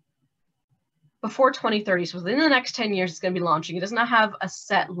 before 2030. So within the next 10 years, it's going to be launching. It does not have a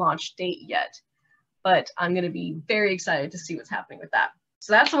set launch date yet, but I'm going to be very excited to see what's happening with that.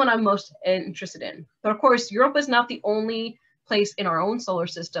 So that's the one I'm most interested in. But of course, Europa is not the only place in our own solar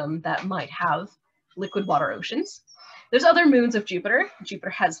system that might have liquid water oceans. There's other moons of Jupiter. Jupiter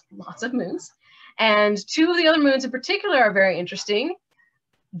has lots of moons. And two of the other moons in particular are very interesting.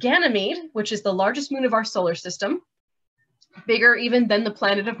 Ganymede, which is the largest moon of our solar system, bigger even than the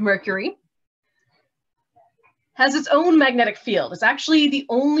planet of Mercury, has its own magnetic field. It's actually the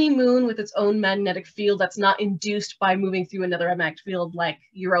only moon with its own magnetic field that's not induced by moving through another magnetic field like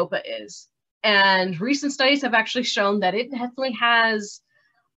Europa is. And recent studies have actually shown that it definitely has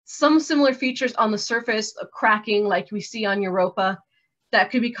some similar features on the surface of cracking like we see on Europa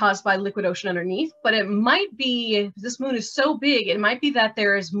that could be caused by liquid ocean underneath. But it might be, this moon is so big, it might be that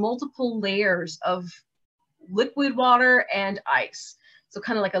there is multiple layers of liquid water and ice. So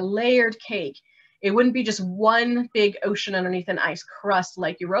kind of like a layered cake. It wouldn't be just one big ocean underneath an ice crust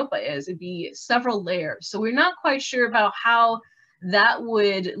like Europa is. It'd be several layers. So we're not quite sure about how that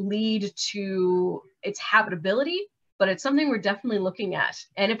would lead to its habitability, but it's something we're definitely looking at.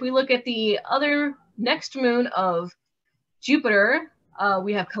 And if we look at the other next moon of Jupiter,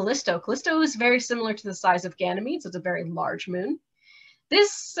 we have Callisto. Callisto is very similar to the size of Ganymede, so it's a very large moon.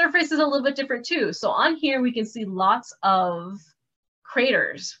 This surface is a little bit different too. So on here, we can see lots of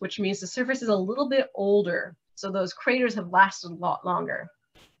craters, which means the surface is a little bit older. So those craters have lasted a lot longer.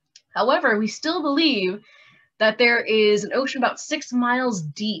 However, we still believe that there is an ocean about 6 miles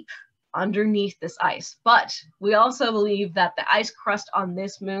deep underneath this ice. But we also believe that the ice crust on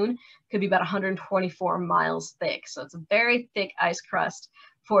this moon could be about 124 miles thick. So it's a very thick ice crust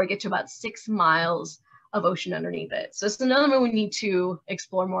before we get to about 6 miles of ocean underneath it. So it's another one we need to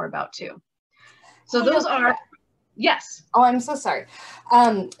explore more about too. So those are, yes. Oh, I'm so sorry.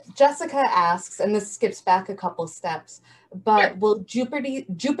 Jessica asks, and this skips back a couple steps, but will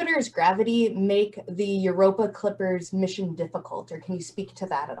Jupiter's gravity make the Europa Clipper's mission difficult, or can you speak to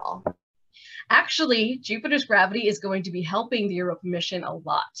that at all? Actually, Jupiter's gravity is going to be helping the Europa mission a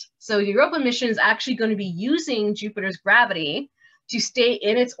lot. So the Europa mission is actually going to be using Jupiter's gravity to stay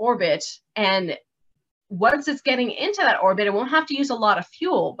in its orbit, and once it's getting into that orbit, it won't have to use a lot of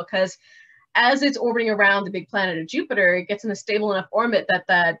fuel, because as it's orbiting around the big planet of Jupiter, it gets in a stable enough orbit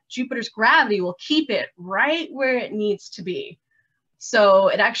that Jupiter's gravity will keep it right where it needs to be. So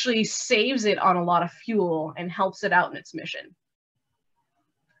it actually saves it on a lot of fuel and helps it out in its mission.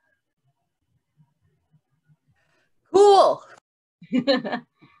 Cool.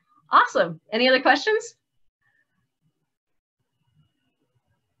 Awesome. Any other questions?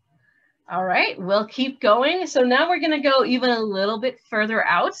 All right, we'll keep going. So now we're going to go even a little bit further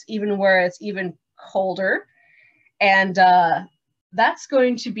out, even where it's even colder. And that's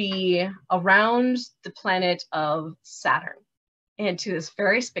going to be around the planet of Saturn and to this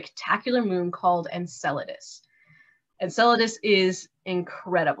very spectacular moon called Enceladus. Enceladus is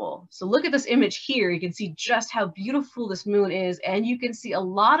incredible. So look at this image here. You can see just how beautiful this moon is. And you can see a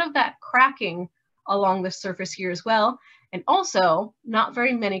lot of that cracking along the surface here as well. And also not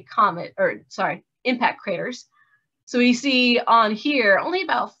very many impact craters. So we see on here only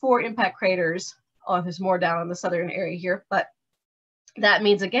about 4 impact craters. Oh, there's more down in the southern area here, but that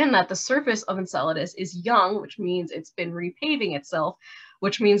means again that the surface of Enceladus is young, which means it's been repaving itself,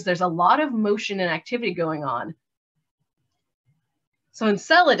 which means there's a lot of motion and activity going on. So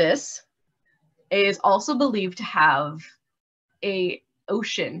Enceladus is also believed to have an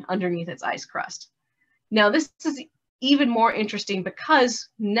ocean underneath its ice crust. Now this is even more interesting because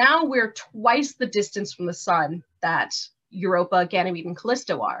now we're twice the distance from the sun that Europa, Ganymede, and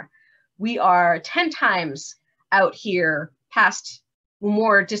Callisto are. We are 10 times out here past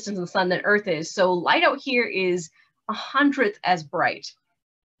more distance from the sun than Earth is. So light out here is 100th as bright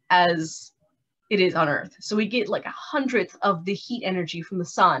as it is on Earth. So we get like 100th of the heat energy from the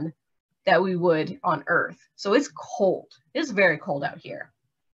sun that we would on Earth. So it's cold. It's very cold out here.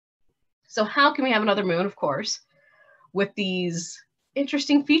 So how can we have another moon? Of course, with these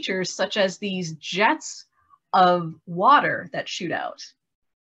interesting features such as these jets of water that shoot out.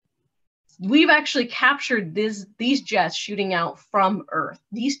 We've actually captured these jets shooting out from Earth.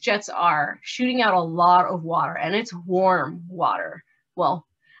 These jets are shooting out a lot of water, and it's warm water. Well,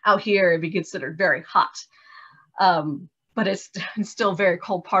 out here it'd be considered very hot, but it's still a very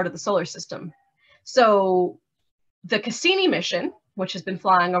cold part of the solar system. So the Cassini mission, which has been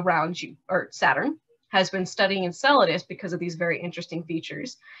flying around Saturn, has been studying Enceladus because of these very interesting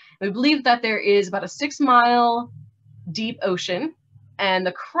features. We believe that there is about a 6-mile deep ocean, and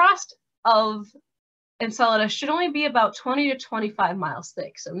the crust of Enceladus should only be about 20 to 25 miles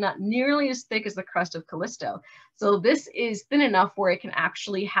thick, so not nearly as thick as the crust of Callisto. So this is thin enough where it can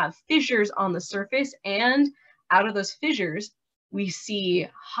actually have fissures on the surface, and out of those fissures, we see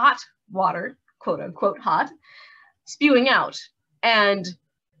hot water, quote unquote hot, spewing out. And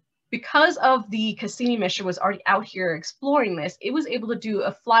because of the Cassini mission was already out here exploring this, it was able to do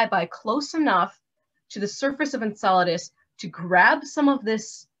a flyby close enough to the surface of Enceladus to grab some of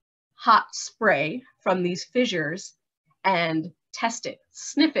this hot spray from these fissures and test it,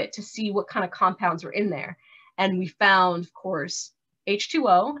 sniff it to see what kind of compounds were in there. And we found, of course,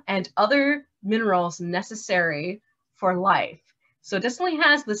 H2O and other minerals necessary for life. So it definitely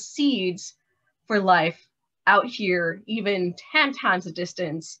has the seeds for life out here, even 10 times the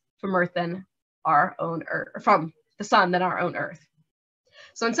distance from Earth than our own Earth, from the sun than our own Earth.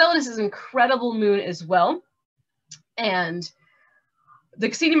 So Enceladus is an incredible moon as well. And the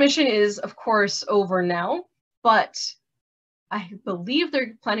Cassini mission is, of course, over now, but I believe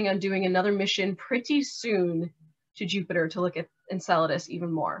they're planning on doing another mission pretty soon to Jupiter to look at Enceladus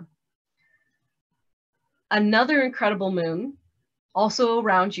even more. Another incredible moon, also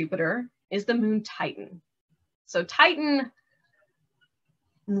around Jupiter, is the moon Titan. So Titan,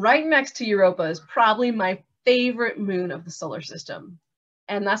 right next to Europa, is probably my favorite moon of the solar system.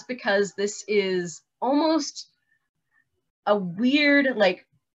 And that's because this is almost a weird, like,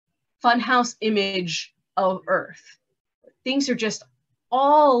 funhouse image of Earth. Things are just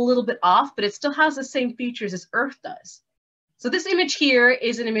all a little bit off, but it still has the same features as Earth does. So this image here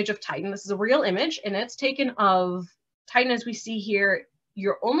is an image of Titan. This is a real image, and it's taken of Titan as we see here.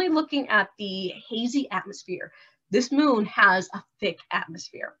 You're only looking at the hazy atmosphere. This moon has a thick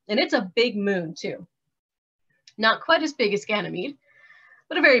atmosphere, and it's a big moon too. Not quite as big as Ganymede,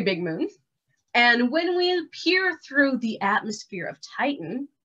 but a very big moon. And when we peer through the atmosphere of Titan,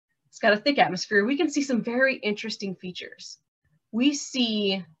 it's got a thick atmosphere, we can see some very interesting features. We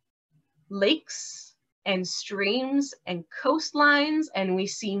see lakes and streams and coastlines, and we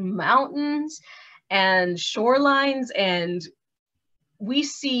see mountains and shorelines, and we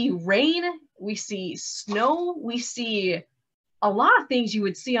see rain, we see snow, we see a lot of things you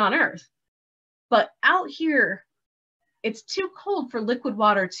would see on Earth. But out here, it's too cold for liquid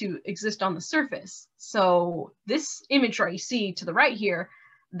water to exist on the surface. So this image right you see to the right here,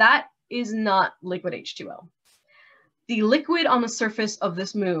 that is not liquid H2O. The liquid on the surface of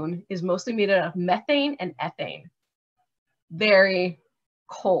this moon is mostly made out of methane and ethane. Very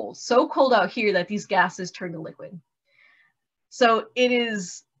cold. So cold out here that these gases turn to liquid. So it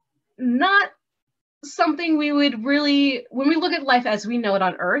is not something we would really, when we look at life as we know it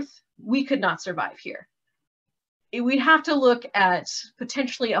on Earth, we could not survive here. We'd have to look at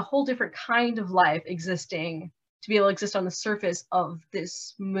potentially a whole different kind of life existing to be able to exist on the surface of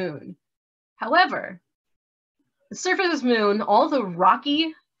this moon. However, the surface of this moon, all the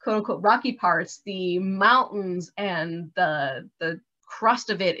rocky, quote unquote, rocky parts, the mountains and the crust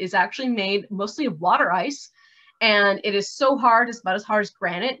of it is actually made mostly of water ice. And it is so hard, it's about as hard as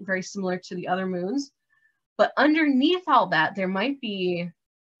granite, very similar to the other moons. But underneath all that, there might be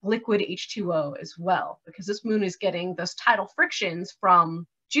liquid H2O as well, because this moon is getting those tidal frictions from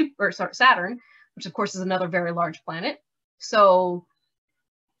Saturn, which of course is another very large planet. So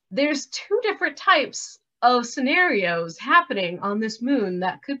there's two different types of scenarios happening on this moon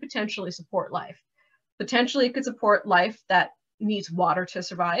that could potentially support life. Potentially it could support life that needs water to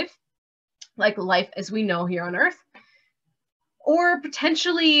survive, like life as we know here on Earth, or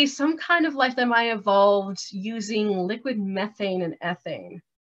potentially some kind of life that might have evolved using liquid methane and ethane.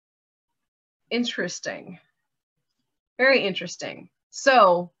 Interesting. Very interesting.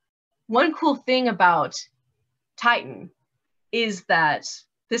 So one cool thing about Titan is that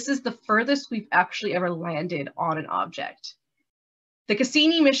this is the furthest we've actually ever landed on an object. The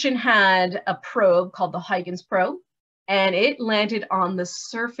Cassini mission had a probe called the Huygens probe, and it landed on the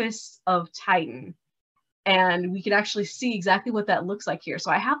surface of Titan. And we can actually see exactly what that looks like here.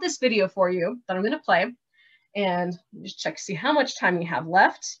 So I have this video for you that I'm going to play, and just check to see how much time we have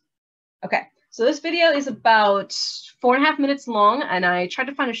left. Okay, so this video is about 4.5 minutes long, and I tried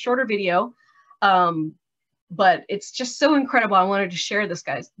to find a shorter video, but it's just so incredible. I wanted to share this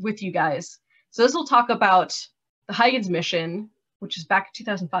with you guys. So this will talk about the Huygens mission, which is back in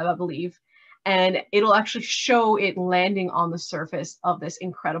 2005, I believe, and it'll actually show it landing on the surface of this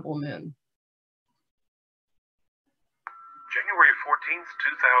incredible moon. January 14th,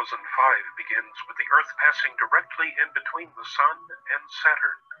 2005 begins with the Earth passing directly in between the Sun and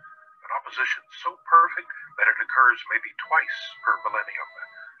Saturn, an opposition so perfect that it occurs maybe twice per millennium.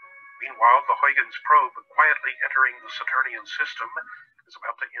 Meanwhile, the Huygens probe, quietly entering the Saturnian system, is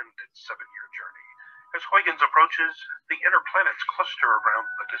about to end its 7-year journey. As Huygens approaches, the inner planets cluster around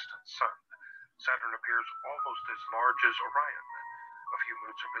the distant Sun. Saturn appears almost as large as Orion. A few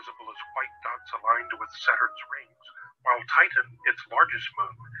moons are visible as white dots aligned with Saturn's rings, while Titan, its largest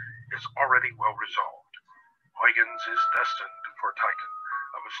moon, is already well resolved. Huygens is destined for Titan,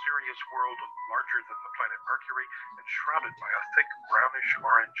 a mysterious world larger than the planet Mercury and shrouded by a thick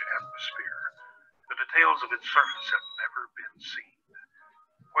brownish-orange atmosphere. The details of its surface have never been seen.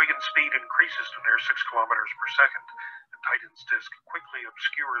 Huygens' speed increases to near 6 kilometers per second, and Titan's disk quickly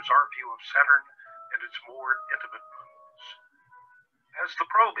obscures our view of Saturn and its more intimate moons. As the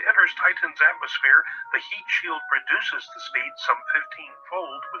probe enters Titan's atmosphere, the heat shield reduces the speed some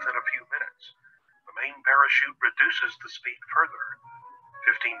 15-fold within a few minutes. The main parachute reduces the speed further.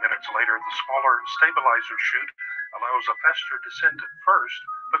 15 minutes later, the smaller stabilizer chute allows a faster descent at first,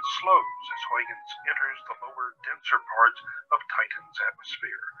 but slows as Huygens enters the lower, denser parts of Titan's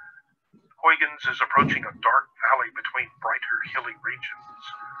atmosphere. Huygens is approaching a dark valley between brighter, hilly regions.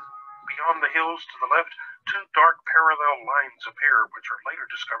 Beyond the hills to the left, 2 dark parallel lines appear, which are later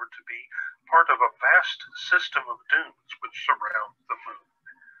discovered to be part of a vast system of dunes which surround the moon.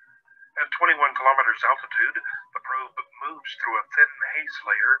 At 21 kilometers altitude, the probe moves through a thin haze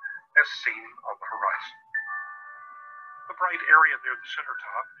layer as seen on the horizon. The bright area near the center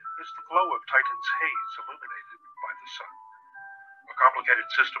top is the glow of Titan's haze illuminated by the sun. A complicated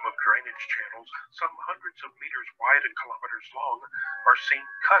system of drainage channels, some hundreds of meters wide and kilometers long, are seen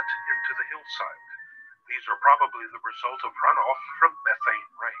cut into the hillside. These are probably the result of runoff from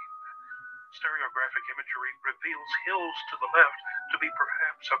methane rain. Stereographic imagery reveals hills to the left to be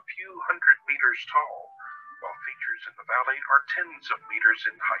perhaps a few hundred meters tall, while features in the valley are tens of meters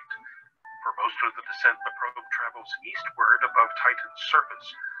in height. For most of the descent, the probe travels eastward above Titan's surface.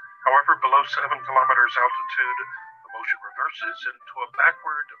 However, below 7 kilometers altitude, the motion reverses into a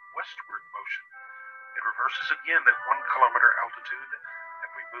backward, westward motion. It reverses again at 1 kilometer altitude, and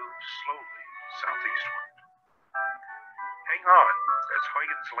we move slowly southeastward. Hang on, as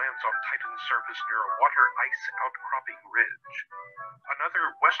Huygens lands on Titan's surface near a water ice outcropping ridge.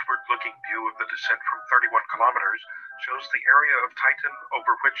 Another westward-looking view of the descent from 31 kilometers shows the area of Titan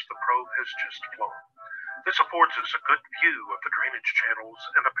over which the probe has just flown. This affords us a good view of the drainage channels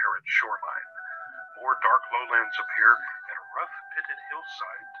and apparent shoreline. More dark lowlands appear and a rough pitted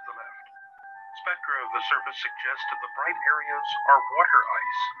hillside to the left. Spectra of the surface suggest that the bright areas are water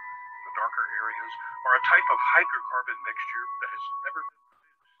ice. The darker areas are a type of hydrocarbon mixture that has never been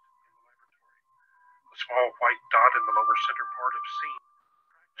produced in the laboratory. The small white dot in the lower center part of C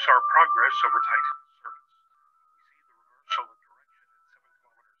tracks our progress over Titan's surface. We see the reversal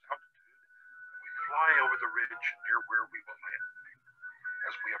of direction at 7 kilometers altitude, and we fly over the ridge near where we will land.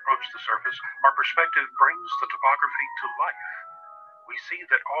 As we approach the surface, our perspective brings the topography to life. We see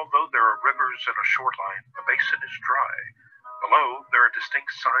that although there are rivers and a shoreline, the basin is dry. Below, there are distinct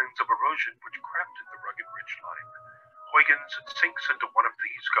signs of erosion which crafted the rugged ridgeline. Huygens sinks into one of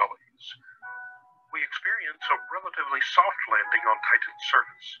these gullies. We experience a relatively soft landing on Titan's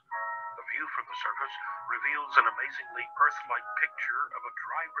surface. The view from the surface reveals an amazingly Earth-like picture of a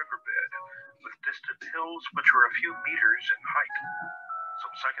dry riverbed with distant hills which are a few meters in height.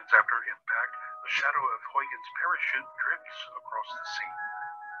 Some seconds after impact, the shadow of Huygens' parachute drifts across the sea.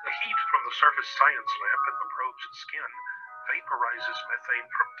 The heat from the surface science lamp in the probe's skin vaporizes methane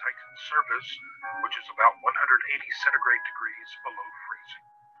from Titan's surface, which is about 180 centigrade degrees below freezing.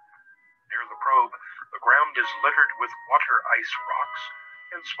 Near the probe, the ground is littered with water ice rocks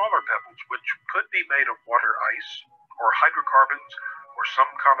and smaller pebbles which could be made of water ice, or hydrocarbons, or some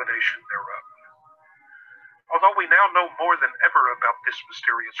combination thereof. Although we now know more than ever about this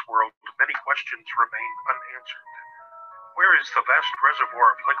mysterious world, many questions remain unanswered. Where is the vast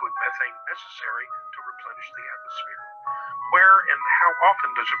reservoir of liquid methane necessary to replenish the atmosphere? Where and how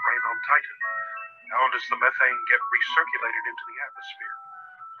often does it rain on Titan? How does the methane get recirculated into the atmosphere?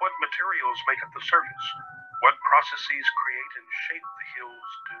 What materials make up the surface? What processes create and shape the hills,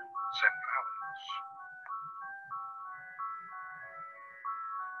 dunes, and valleys?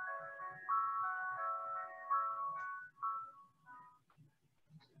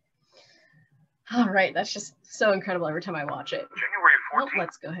 All right, that's just so incredible every time I watch it. January 14th. Oh,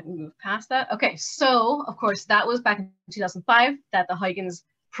 let's go ahead and move past that. Okay, so of course that was back in 2005 that the Huygens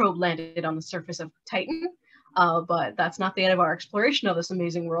probe landed on the surface of Titan. But that's not the end of our exploration of this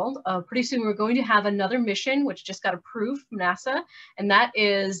amazing world. Pretty soon we're going to have another mission, which just got approved from NASA, and that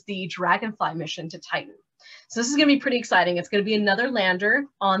is the Dragonfly mission to Titan. So this is going to be pretty exciting. It's going to be another lander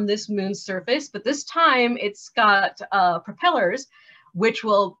on this moon's surface, but this time it's got propellers, which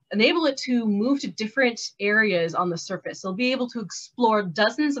will enable it to move to different areas on the surface. It'll be able to explore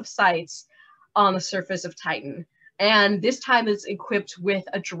dozens of sites on the surface of Titan. And this time it's equipped with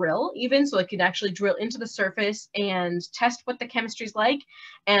a drill even, so it can actually drill into the surface and test what the chemistry is like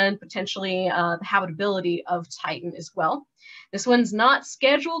and potentially the habitability of Titan as well. This one's not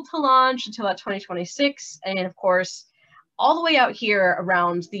scheduled to launch until about 2026. And of course, all the way out here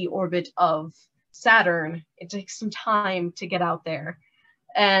around the orbit of Saturn, it takes some time to get out there.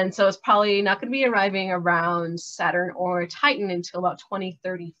 And so it's probably not going to be arriving around Saturn or Titan until about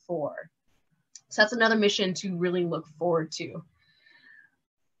 2034. So that's another mission to really look forward to.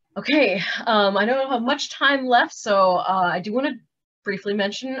 Okay, I don't have much time left, so I do want to briefly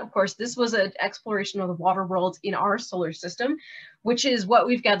mention, of course, this was an exploration of the water worlds in our solar system, which is what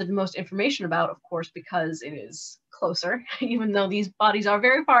we've gathered the most information about, of course, because it is closer. Even though these bodies are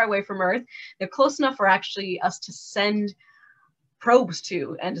very far away from Earth, they're close enough for actually us to send probes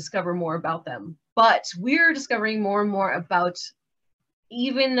to and discover more about them. But we're discovering more and more about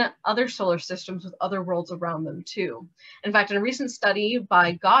even other solar systems with other worlds around them too. In fact, in a recent study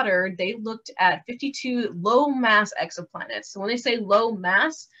by Goddard, they looked at 52 low mass exoplanets. So when they say low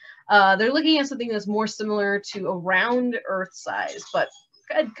mass, they're looking at something that's more similar to around Earth size, but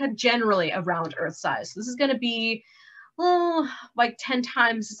generally around Earth size. So this is going to be like 10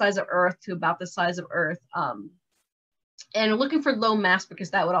 times the size of Earth to about the size of Earth. And looking for low mass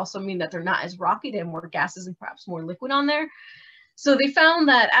because that would also mean that they're not as rocky, they have more gases and perhaps more liquid on there. So they found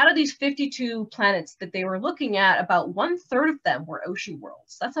that out of these 52 planets that they were looking at, about 1/3 of them were ocean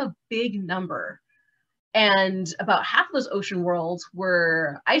worlds. That's a big number. And about half of those ocean worlds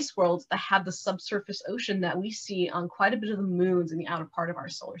were ice worlds that had the subsurface ocean that we see on quite a bit of the moons in the outer part of our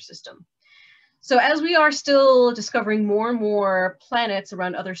solar system. So as we are still discovering more and more planets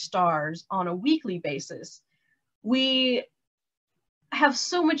around other stars on a weekly basis, we have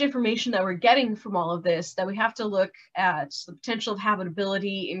so much information that we're getting from all of this that we have to look at the potential of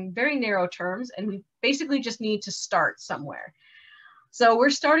habitability in very narrow terms, and we basically just need to start somewhere. So we're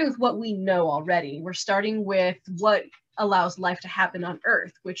starting with what we know already. We're starting with what allows life to happen on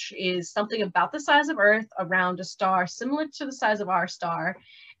Earth, which is something about the size of Earth around a star similar to the size of our star,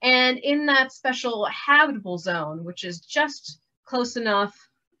 and in that special habitable zone, which is just close enough,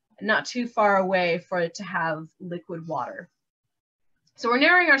 not too far away for it to have liquid water. So we're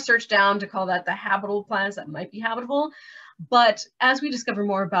narrowing our search down to call that the habitable planets that might be habitable. But as we discover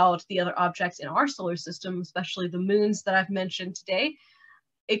more about the other objects in our solar system, especially the moons that I've mentioned today,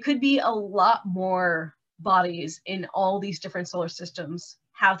 it could be a lot more bodies in all these different solar systems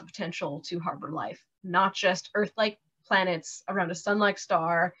have the potential to harbor life, not just Earth-like planets around a sun-like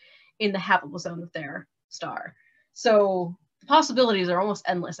star in the habitable zone of their star. So the possibilities are almost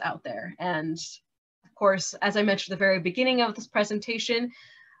endless out there. And of course, as I mentioned at the very beginning of this presentation,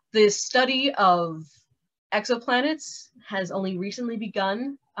 the study of exoplanets has only recently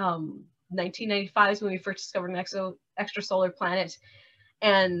begun. 1995 is when we first discovered an extrasolar planet.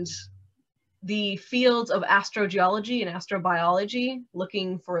 And the fields of astrogeology and astrobiology,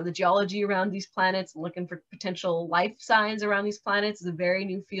 looking for the geology around these planets and looking for potential life signs around these planets, is a very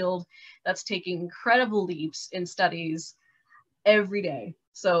new field that's taking incredible leaps in studies every day.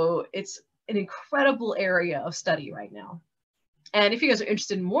 So it's an incredible area of study right now. And if you guys are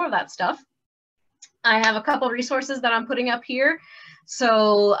interested in more of that stuff, I have a couple of resources that I'm putting up here.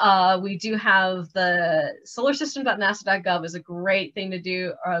 So we do have the solarsystem.nasa.gov is a great thing to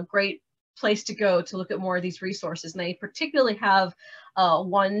do, or a great place to go to look at more of these resources. And they particularly have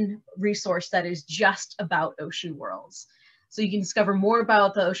one resource that is just about ocean worlds. So you can discover more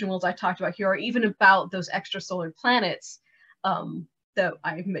about the ocean worlds I talked about here, or even about those extrasolar planets that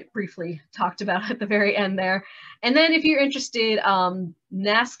I briefly talked about at the very end there. And then if you're interested,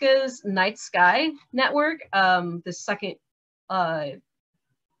 NASA's Night Sky Network, the second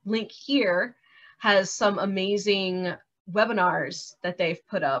link here, has some amazing webinars that they've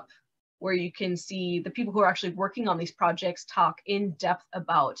put up where you can see the people who are actually working on these projects talk in depth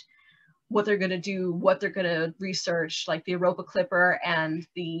about what they're going to do, what they're going to research, like the Europa Clipper and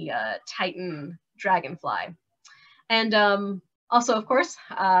the Titan Dragonfly. And also, of course,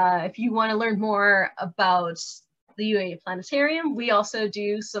 if you want to learn more about the UA Planetarium, we also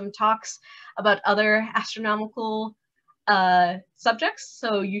do some talks about other astronomical subjects,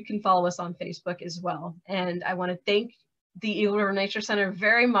 so you can follow us on Facebook as well. And I want to thank the Eagle River Nature Center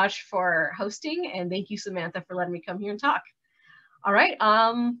very much for hosting, and thank you, Samantha, for letting me come here and talk. All right,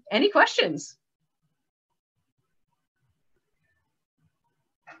 any questions?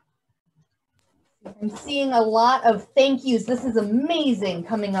 I'm seeing a lot of thank yous. This is amazing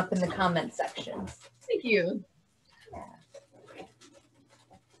coming up in the comment sections. Thank you.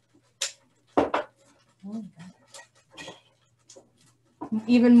 Yeah.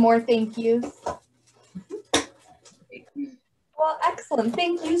 Even more thank yous. Well, excellent.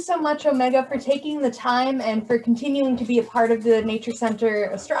 Thank you so much, Omega, for taking the time and for continuing to be a part of the Nature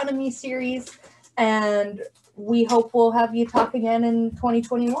Center Astronomy Series. And we hope we'll have you talk again in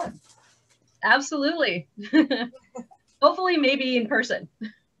 2021. Absolutely. Hopefully, maybe in person.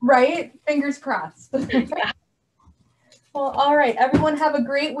 Right? Fingers crossed. Yeah. Well, all right. Everyone have a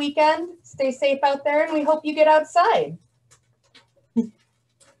great weekend. Stay safe out there, and we hope you get outside.